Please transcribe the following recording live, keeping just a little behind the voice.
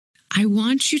I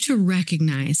want you to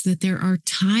recognize that there are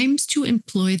times to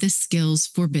employ the skills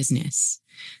for business.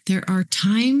 There are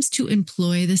times to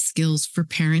employ the skills for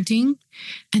parenting,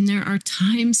 and there are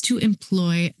times to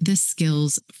employ the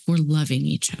skills for loving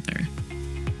each other.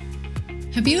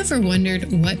 Have you ever wondered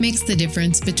what makes the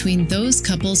difference between those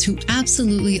couples who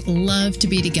absolutely love to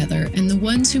be together and the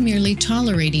ones who merely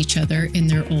tolerate each other in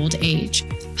their old age?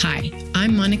 Hi,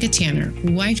 I'm Monica Tanner,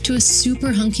 wife to a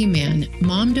super hunky man,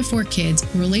 mom to 4 kids,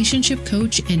 relationship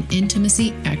coach, and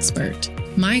intimacy expert.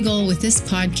 My goal with this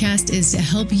podcast is to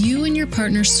help you and your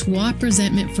partner swap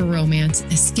resentment for romance,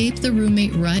 escape the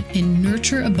roommate rut, and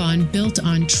nurture a bond built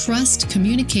on trust,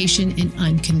 communication, and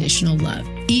unconditional love.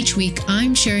 Each week,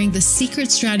 I'm sharing the secret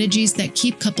strategies that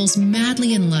keep couples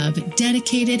madly in love,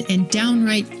 dedicated, and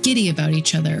downright giddy about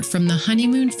each other from the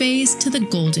honeymoon phase to the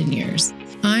golden years.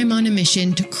 I'm on a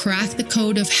mission to crack the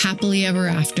code of happily ever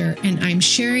after, and I'm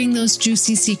sharing those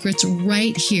juicy secrets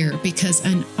right here because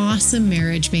an awesome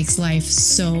marriage makes life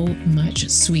so much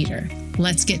sweeter.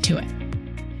 Let's get to it.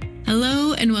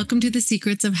 Hello, and welcome to the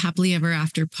Secrets of Happily Ever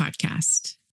After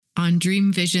podcast on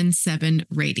Dream Vision 7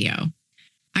 Radio.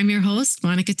 I'm your host,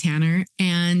 Monica Tanner,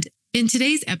 and in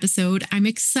today's episode, I'm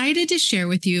excited to share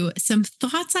with you some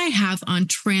thoughts I have on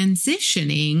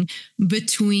transitioning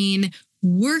between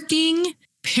working,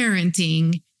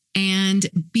 parenting, and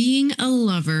being a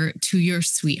lover to your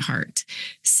sweetheart.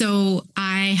 So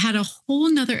I had a whole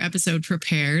nother episode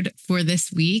prepared for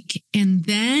this week. And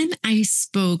then I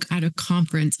spoke at a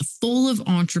conference full of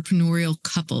entrepreneurial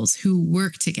couples who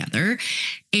work together.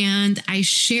 And I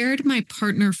shared my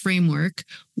partner framework,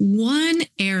 one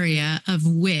area of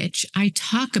which I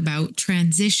talk about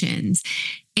transitions.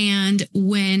 And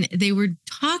when they were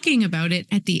talking about it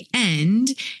at the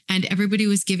end and everybody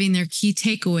was giving their key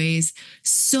takeaways,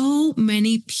 so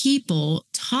many people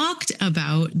talked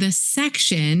about the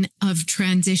section of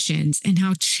transitions and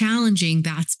how challenging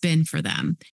that's been for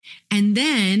them. And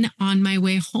then on my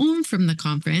way home from the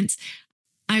conference,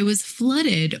 I was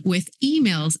flooded with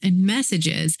emails and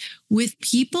messages with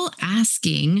people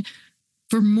asking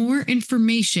for more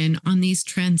information on these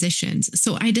transitions.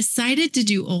 So I decided to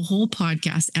do a whole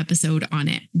podcast episode on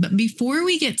it. But before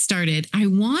we get started, I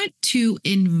want to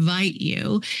invite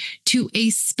you to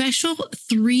a special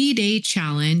 3-day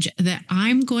challenge that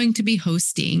I'm going to be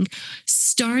hosting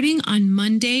starting on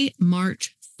Monday,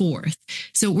 March 4th.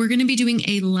 So we're going to be doing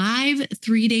a live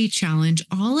 3-day challenge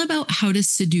all about how to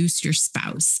seduce your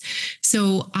spouse.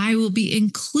 So I will be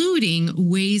including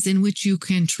ways in which you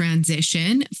can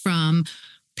transition from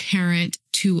parent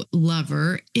to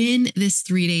lover in this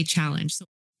 3-day challenge. So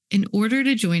in order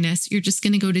to join us, you're just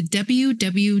going to go to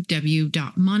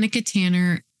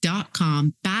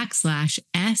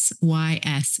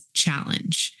www.monicatanner.com/SYS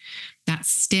challenge. That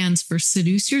stands for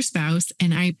Seduce Your Spouse.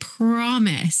 And I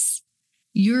promise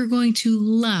you're going to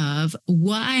love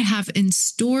what I have in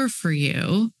store for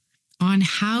you on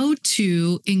how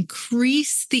to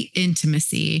increase the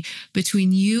intimacy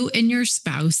between you and your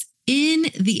spouse in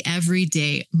the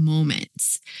everyday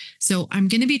moments. So I'm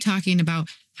going to be talking about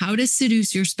how to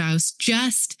seduce your spouse,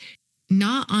 just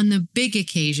not on the big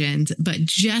occasions, but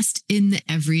just in the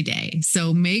everyday.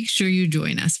 So make sure you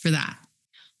join us for that.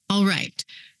 All right.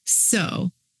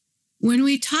 So when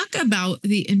we talk about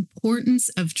the importance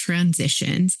of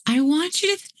transitions, I want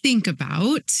you to think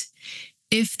about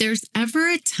if there's ever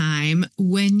a time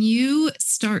when you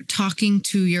start talking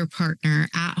to your partner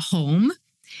at home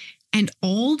and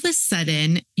all of a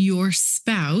sudden your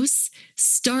spouse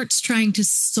starts trying to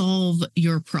solve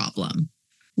your problem,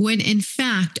 when in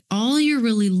fact, all you're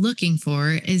really looking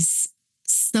for is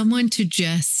someone to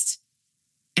just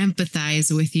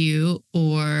empathize with you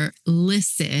or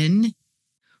listen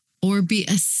or be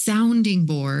a sounding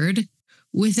board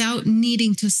without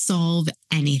needing to solve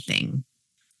anything?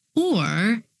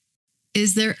 Or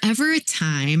is there ever a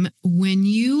time when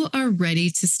you are ready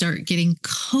to start getting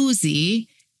cozy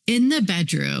in the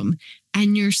bedroom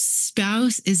and your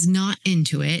spouse is not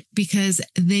into it because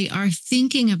they are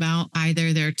thinking about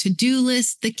either their to-do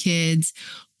list, the kids,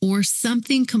 or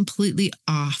something completely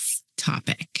off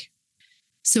topic?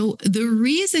 So the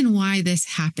reason why this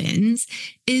happens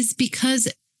is because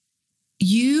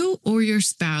you or your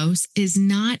spouse is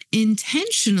not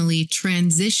intentionally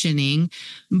transitioning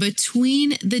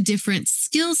between the different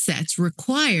skill sets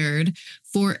required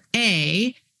for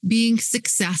being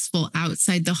successful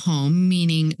outside the home,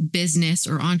 meaning business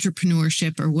or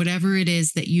entrepreneurship or whatever it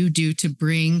is that you do to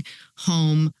bring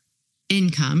home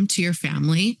income to your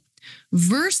family,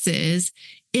 versus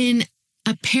in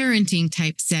a parenting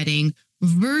type setting,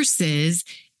 versus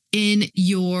in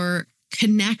your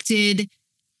connected,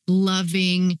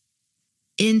 loving,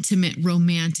 intimate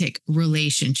romantic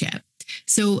relationship.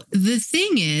 So the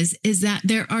thing is that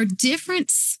there are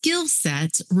different skill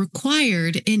sets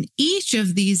required in each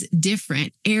of these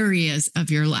different areas of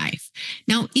your life.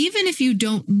 Now, even if you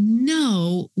don't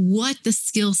know what the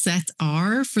skill sets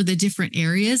are for the different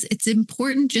areas, it's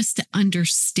important just to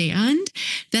understand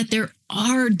that there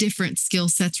are different skill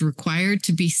sets required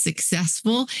to be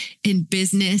successful in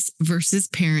business versus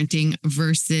parenting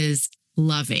versus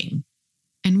loving.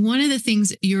 And one of the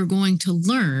things you're going to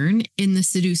learn in the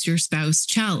Seduce Your Spouse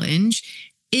Challenge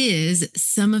is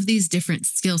some of these different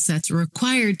skill sets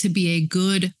required to be a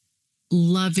good,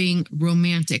 loving,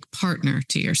 romantic partner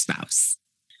to your spouse.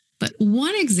 But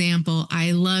one example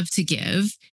I love to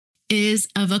give is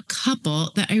of a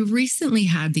couple that I recently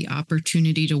had the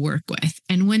opportunity to work with.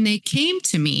 And when they came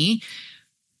to me,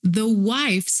 the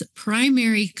wife's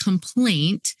primary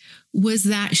complaint was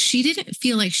that she didn't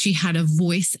feel like she had a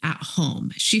voice at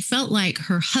home. She felt like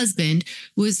her husband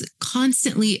was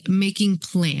constantly making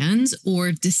plans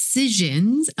or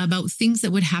decisions about things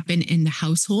that would happen in the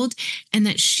household and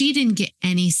that she didn't get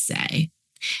any say.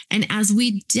 And as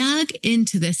we dug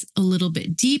into this a little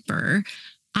bit deeper,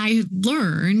 I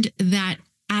learned that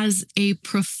as a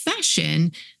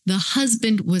profession, the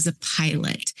husband was a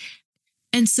pilot.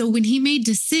 And so when he made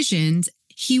decisions,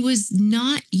 he was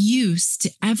not used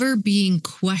to ever being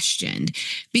questioned,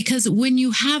 because when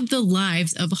you have the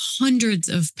lives of hundreds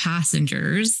of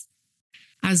passengers,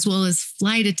 as well as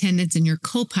flight attendants and your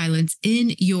co-pilots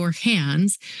in your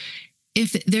hands,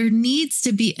 if there needs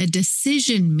to be a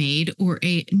decision made or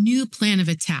a new plan of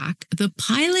attack, the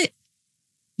pilot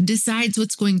decides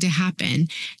what's going to happen.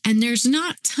 And there's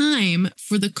not time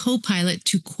for the co-pilot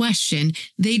to question.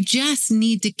 They just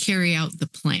need to carry out the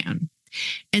plan.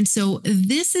 And so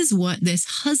this is what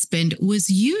this husband was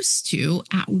used to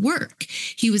at work.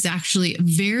 He was actually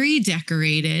very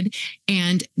decorated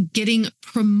and getting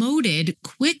promoted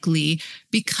quickly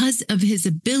because of his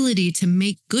ability to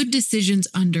make good decisions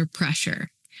under pressure.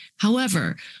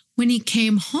 However, when he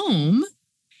came home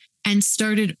and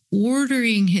started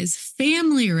ordering his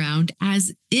family around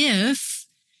as if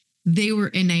they were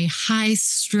in a high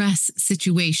stress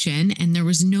situation and there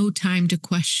was no time to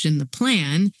question the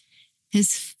plan,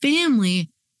 his family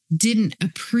didn't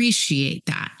appreciate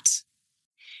that.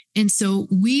 And so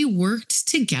we worked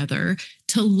together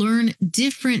to learn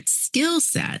different skill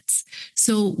sets.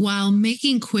 So while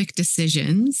making quick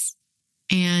decisions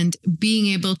and being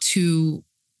able to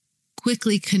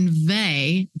quickly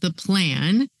convey the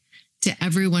plan to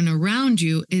everyone around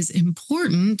you is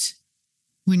important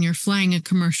when you're flying a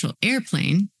commercial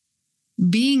airplane,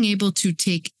 being able to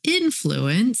take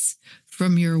influence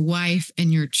from your wife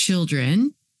and your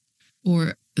children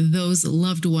or those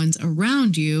loved ones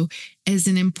around you is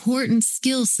an important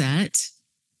skill set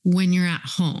when you're at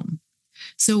home.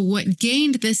 So what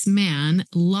gained this man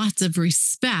lots of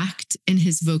respect in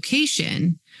his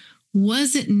vocation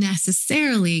wasn't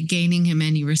necessarily gaining him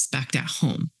any respect at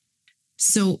home.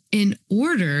 So in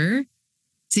order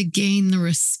to gain the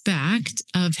respect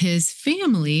of his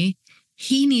family,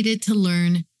 he needed to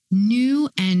learn new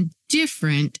and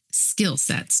different skill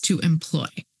sets to employ.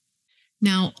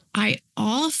 Now, I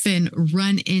often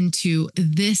run into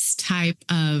this type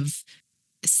of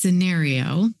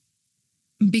scenario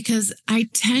because I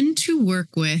tend to work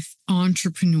with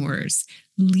entrepreneurs,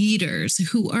 leaders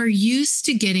who are used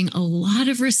to getting a lot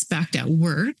of respect at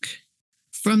work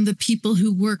from the people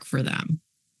who work for them.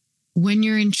 When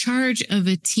you're in charge of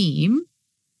a team,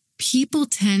 people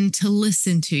tend to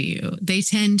listen to you. They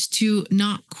tend to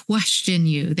not question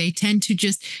you. They tend to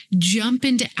just jump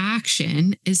into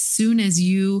action as soon as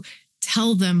you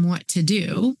tell them what to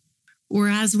do.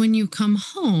 Whereas when you come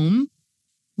home,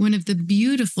 one of the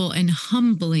beautiful and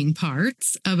humbling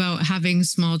parts about having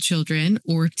small children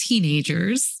or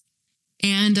teenagers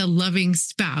and a loving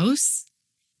spouse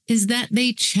is that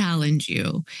they challenge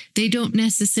you. They don't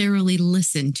necessarily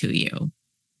listen to you.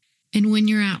 And when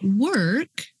you're at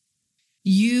work,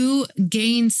 you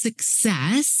gain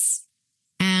success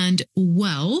and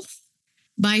wealth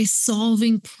by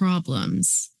solving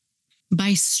problems,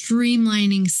 by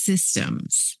streamlining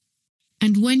systems.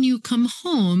 And when you come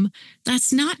home,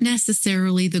 that's not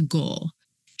necessarily the goal.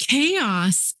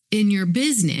 Chaos in your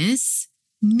business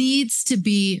needs to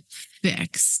be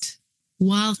fixed,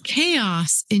 while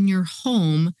chaos in your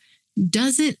home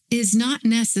is not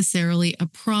necessarily a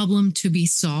problem to be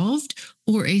solved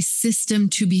or a system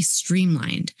to be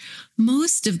streamlined.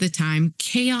 Most of the time,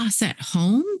 chaos at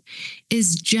home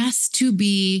is just to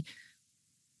be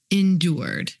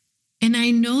endured. And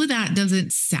I know that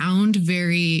doesn't sound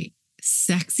very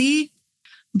sexy,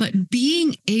 but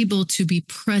being able to be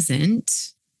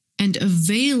present and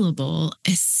available,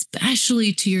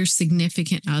 especially to your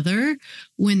significant other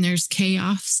when there's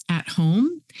chaos at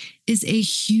home, is a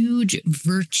huge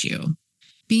virtue.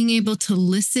 Being able to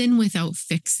listen without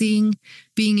fixing,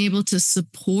 being able to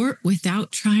support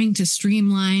without trying to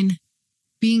streamline,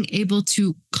 being able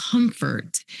to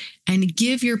comfort and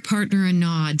give your partner a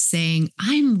nod saying,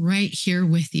 I'm right here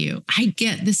with you. I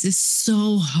get this is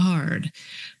so hard,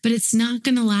 but it's not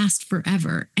going to last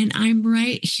forever. And I'm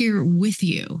right here with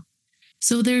you.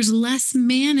 So there's less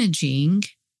managing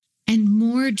and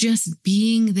more just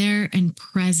being there and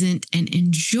present and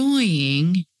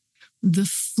enjoying the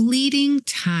fleeting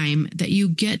time that you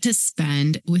get to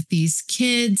spend with these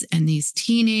kids and these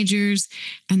teenagers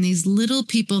and these little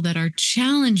people that are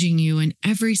challenging you in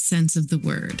every sense of the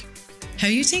word.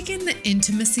 Have you taken the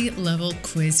intimacy level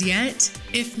quiz yet?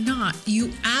 If not,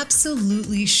 you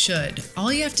absolutely should.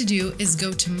 All you have to do is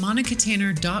go to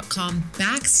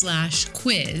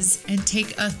monicatanner.com/quiz and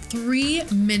take a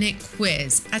 3-minute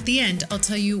quiz. At the end, I'll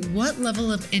tell you what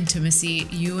level of intimacy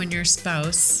you and your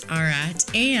spouse are at,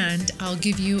 and I'll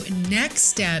give you next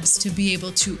steps to be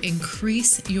able to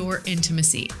increase your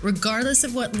intimacy. Regardless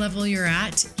of what level you're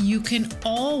at, you can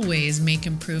always make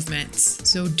improvements.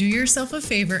 So do yourself a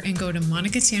favor and go to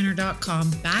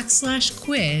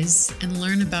monicatanner.com/quiz and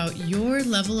learn about your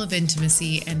level of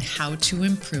intimacy and how to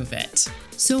improve it.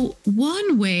 So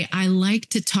one way I like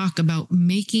to talk about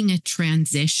making a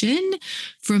transition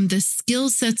from the skill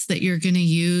sets that you're going to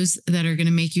use that are going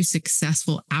to make you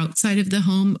successful outside of the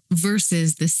home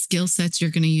versus the skill sets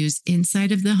you're going to use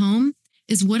inside of the home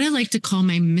is what I like to call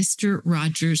my Mr.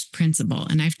 Rogers principle.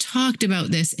 And I've talked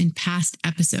about this in past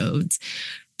episodes,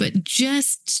 but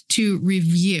just to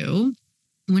review,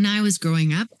 when I was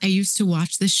growing up, I used to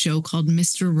watch this show called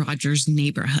Mr. Rogers'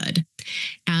 Neighborhood.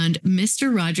 And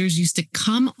Mr. Rogers used to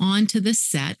come onto the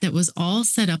set that was all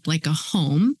set up like a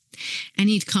home. And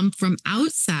he'd come from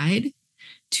outside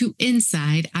to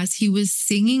inside as he was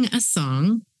singing a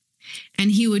song.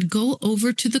 And he would go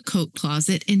over to the coat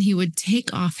closet and he would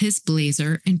take off his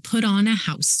blazer and put on a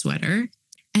house sweater.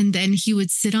 And then he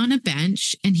would sit on a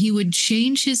bench and he would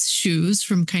change his shoes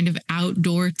from kind of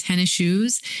outdoor tennis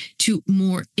shoes to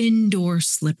more indoor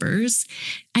slippers.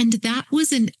 And that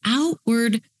was an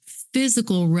outward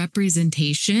physical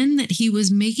representation that he was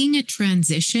making a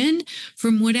transition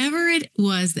from whatever it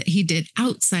was that he did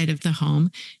outside of the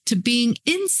home to being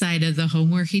inside of the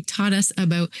home, where he taught us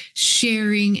about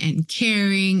sharing and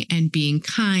caring and being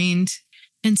kind.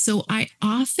 And so I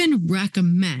often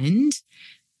recommend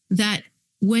that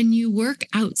when you work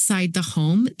outside the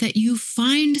home, that you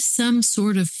find some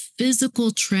sort of physical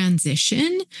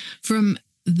transition from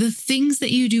the things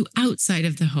that you do outside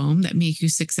of the home that make you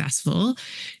successful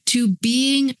to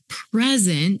being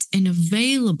present and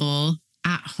available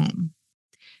at home.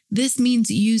 This means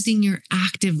using your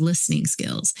active listening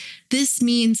skills. This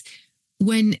means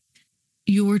when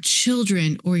your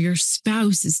children or your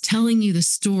spouse is telling you the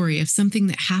story of something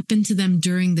that happened to them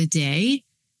during the day,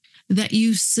 that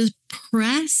you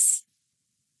suppress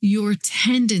your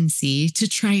tendency to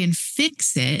try and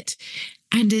fix it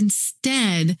and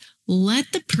instead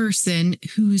let the person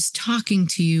who's talking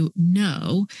to you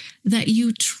know that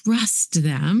you trust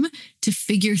them to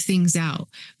figure things out.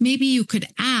 Maybe you could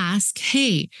ask,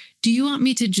 hey, do you want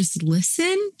me to just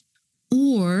listen?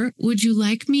 Or would you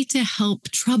like me to help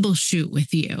troubleshoot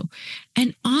with you?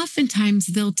 And oftentimes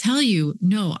they'll tell you,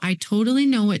 no, I totally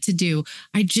know what to do.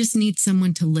 I just need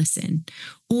someone to listen.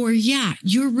 Or, yeah,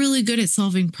 you're really good at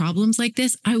solving problems like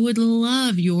this. I would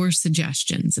love your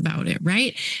suggestions about it,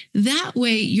 right? That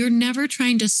way, you're never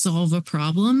trying to solve a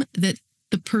problem that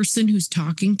the person who's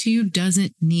talking to you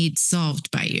doesn't need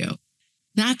solved by you.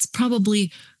 That's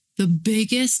probably the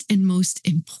biggest and most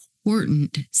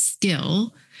important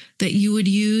skill that you would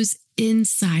use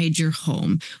inside your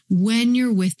home when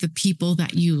you're with the people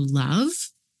that you love,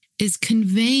 is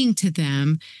conveying to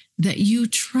them that you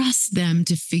trust them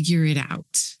to figure it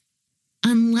out,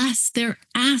 unless they're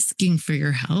asking for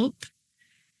your help,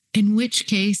 in which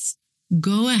case,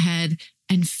 go ahead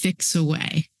and fix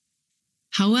away.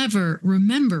 However,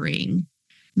 remembering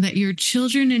that your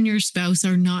children and your spouse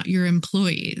are not your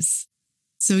employees.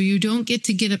 So you don't get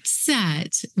to get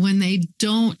upset when they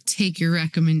don't take your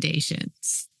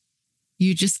recommendations.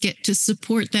 You just get to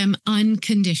support them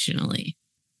unconditionally.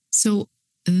 So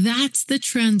that's the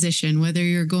transition, whether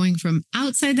you're going from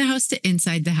outside the house to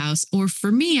inside the house, or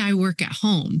for me, I work at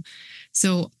home.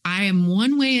 So I am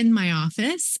one way in my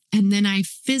office, and then I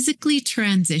physically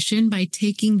transition by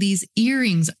taking these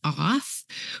earrings off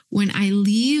when I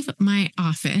leave my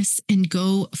office and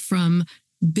go from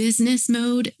business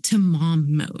mode to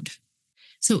mom mode.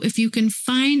 So if you can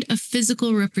find a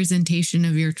physical representation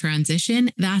of your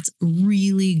transition, that's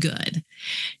really good.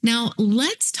 Now,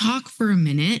 let's talk for a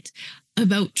minute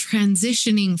about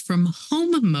transitioning from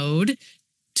home mode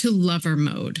to lover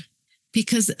mode,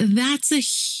 because that's a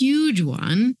huge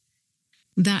one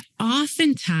that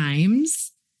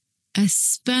oftentimes,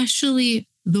 especially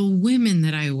the women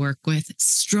that I work with,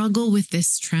 struggle with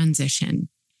this transition.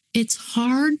 It's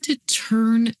hard to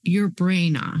turn your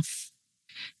brain off,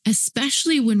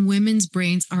 especially when women's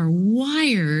brains are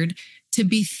wired to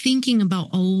be thinking about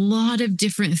a lot of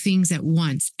different things at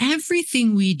once.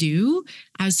 Everything we do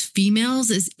as females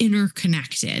is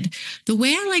interconnected. The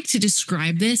way I like to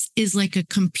describe this is like a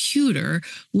computer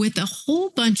with a whole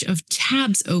bunch of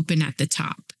tabs open at the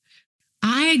top.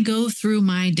 I go through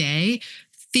my day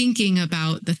thinking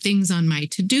about the things on my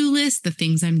to-do list, the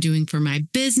things I'm doing for my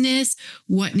business,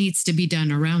 what needs to be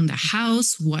done around the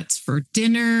house, what's for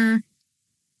dinner,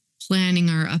 planning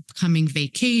our upcoming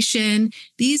vacation.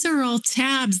 These are all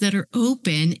tabs that are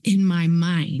open in my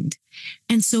mind.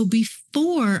 And so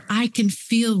before I can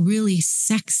feel really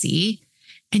sexy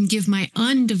and give my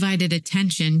undivided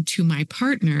attention to my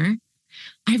partner,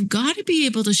 I've got to be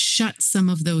able to shut some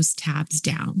of those tabs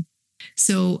down.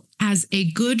 So as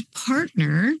a good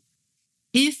partner,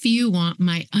 if you want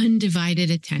my undivided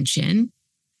attention,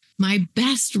 my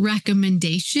best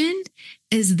recommendation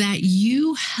is that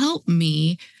you help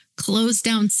me close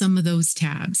down some of those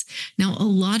tabs. Now, a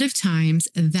lot of times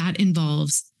that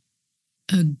involves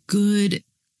a good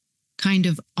kind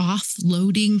of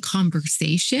offloading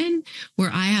conversation where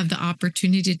I have the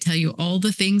opportunity to tell you all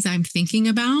the things I'm thinking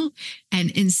about. And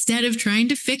instead of trying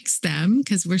to fix them,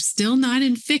 because we're still not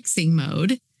in fixing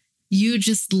mode, you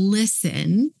just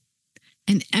listen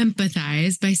and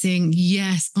empathize by saying,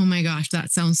 yes, oh my gosh,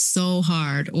 that sounds so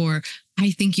hard. Or I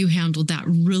think you handled that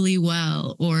really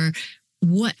well. Or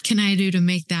what can I do to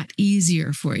make that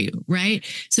easier for you, right?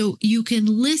 So you can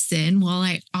listen while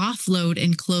I offload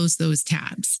and close those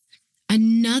tabs.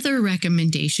 Another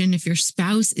recommendation, if your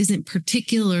spouse isn't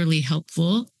particularly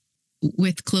helpful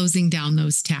with closing down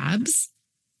those tabs,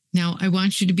 now I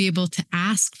want you to be able to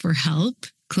ask for help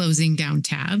closing down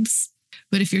tabs.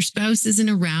 But if your spouse isn't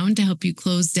around to help you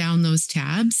close down those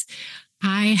tabs,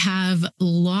 I have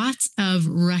lots of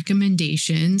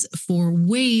recommendations for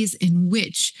ways in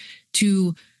which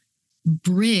to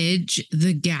bridge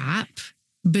the gap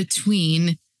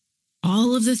between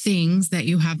all of the things that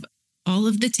you have, all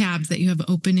of the tabs that you have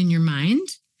open in your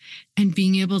mind, and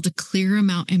being able to clear them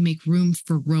out and make room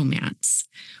for romance.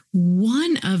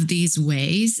 One of these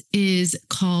ways is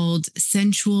called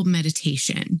sensual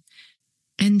meditation.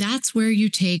 And that's where you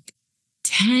take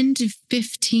 10 to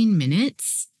 15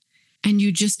 minutes and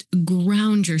you just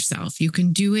ground yourself. You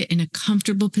can do it in a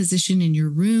comfortable position in your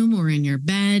room or in your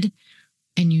bed.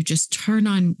 And you just turn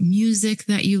on music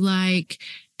that you like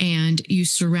and you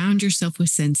surround yourself with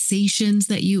sensations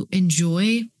that you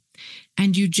enjoy.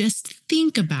 And you just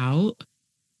think about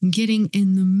getting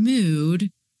in the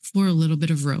mood for a little bit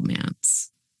of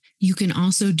romance. You can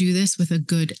also do this with a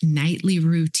good nightly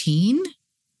routine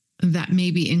that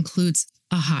maybe includes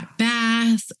a hot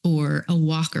bath or a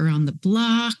walk around the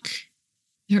block.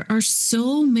 There are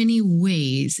so many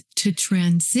ways to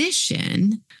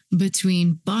transition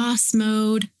between boss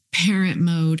mode, parent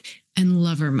mode, and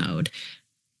lover mode.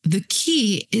 The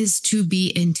key is to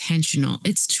be intentional.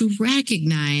 It's to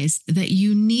recognize that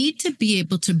you need to be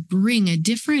able to bring a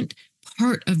different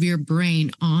part of your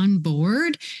brain on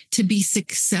board to be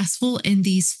successful in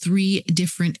these three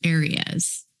different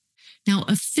areas. Now,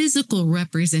 a physical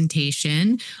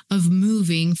representation of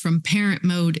moving from parent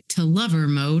mode to lover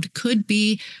mode could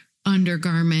be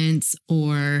undergarments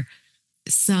or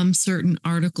some certain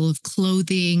article of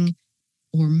clothing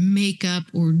or makeup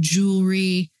or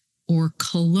jewelry or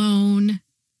cologne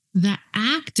that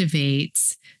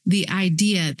activates the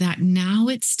idea that now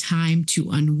it's time to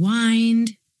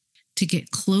unwind, to get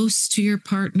close to your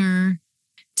partner,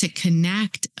 to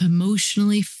connect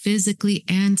emotionally, physically,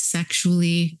 and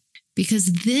sexually.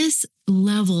 Because this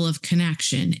level of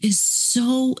connection is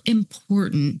so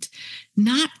important,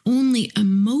 not only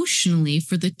emotionally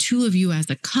for the two of you as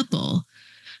a couple,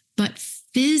 but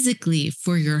physically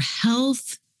for your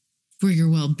health, for your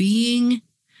well-being,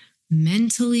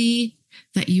 mentally,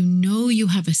 that you know you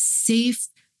have a safe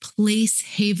place,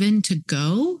 haven to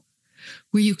go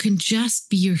where you can just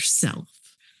be yourself.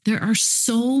 There are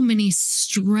so many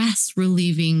stress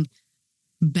relieving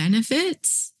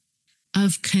benefits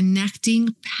of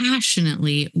connecting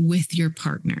passionately with your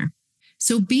partner.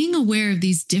 So being aware of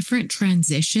these different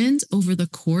transitions over the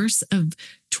course of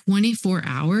 24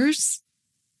 hours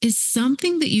is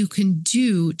something that you can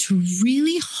do to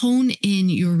really hone in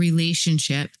your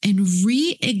relationship and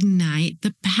reignite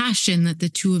the passion that the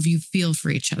two of you feel for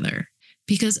each other.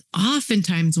 Because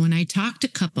oftentimes when I talk to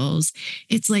couples,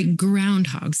 it's like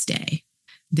Groundhog's Day.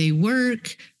 They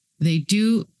work, they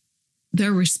do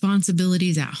their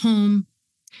responsibilities at home,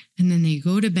 and then they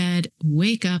go to bed,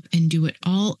 wake up, and do it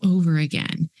all over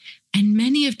again. And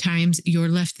many of times you're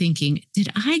left thinking, did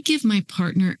I give my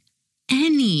partner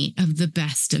any of the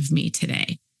best of me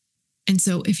today? And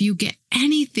so if you get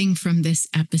anything from this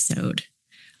episode,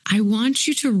 I want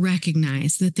you to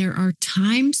recognize that there are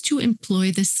times to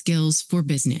employ the skills for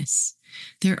business.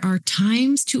 There are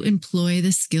times to employ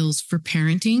the skills for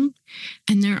parenting,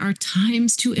 and there are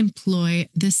times to employ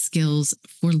the skills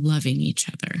for loving each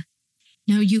other.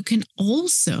 Now, you can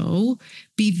also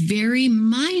be very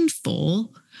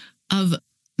mindful of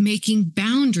making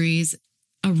boundaries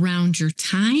around your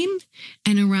time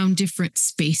and around different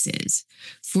spaces.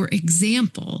 For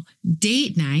example,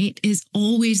 date night is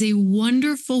always a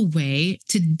wonderful way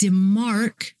to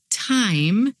demarc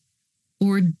time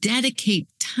or dedicate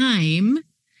time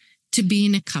to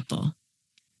being a couple.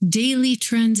 Daily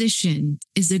transition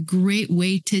is a great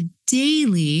way to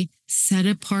daily set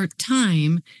apart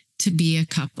time to be a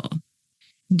couple.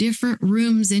 Different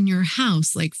rooms in your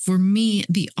house, like for me,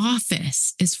 the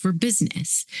office is for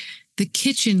business. The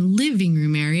kitchen living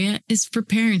room area is for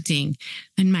parenting,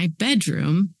 and my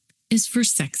bedroom is for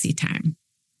sexy time.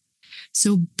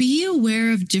 So be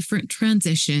aware of different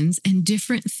transitions and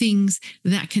different things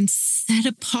that can set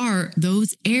apart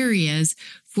those areas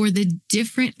for the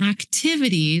different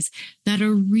activities that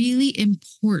are really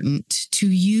important to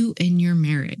you in your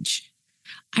marriage.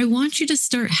 I want you to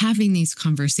start having these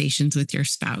conversations with your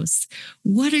spouse.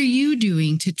 What are you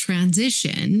doing to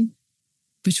transition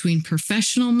between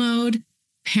professional mode,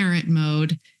 parent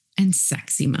mode, and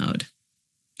sexy mode?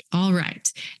 All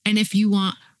right. And if you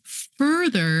want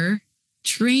further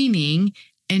training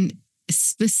and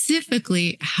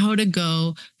specifically how to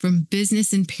go from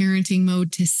business and parenting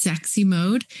mode to sexy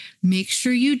mode, make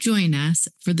sure you join us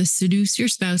for the Seduce Your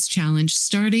Spouse Challenge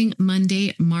starting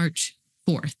Monday, March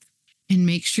 4th. And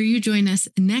make sure you join us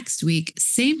next week,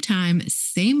 same time,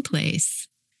 same place.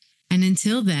 And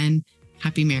until then,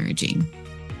 happy marriaging.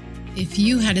 If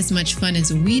you had as much fun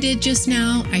as we did just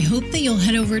now, I hope that you'll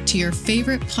head over to your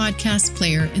favorite podcast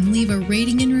player and leave a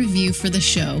rating and review for the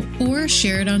show or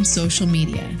share it on social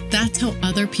media. That's how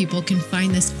other people can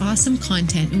find this awesome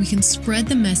content and we can spread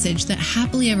the message that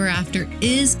happily ever after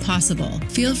is possible.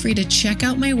 Feel free to check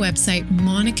out my website,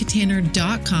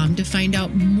 monicatanner.com, to find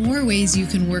out more ways you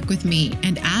can work with me.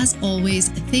 And as always,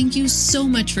 thank you so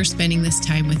much for spending this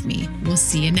time with me. We'll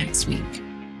see you next week.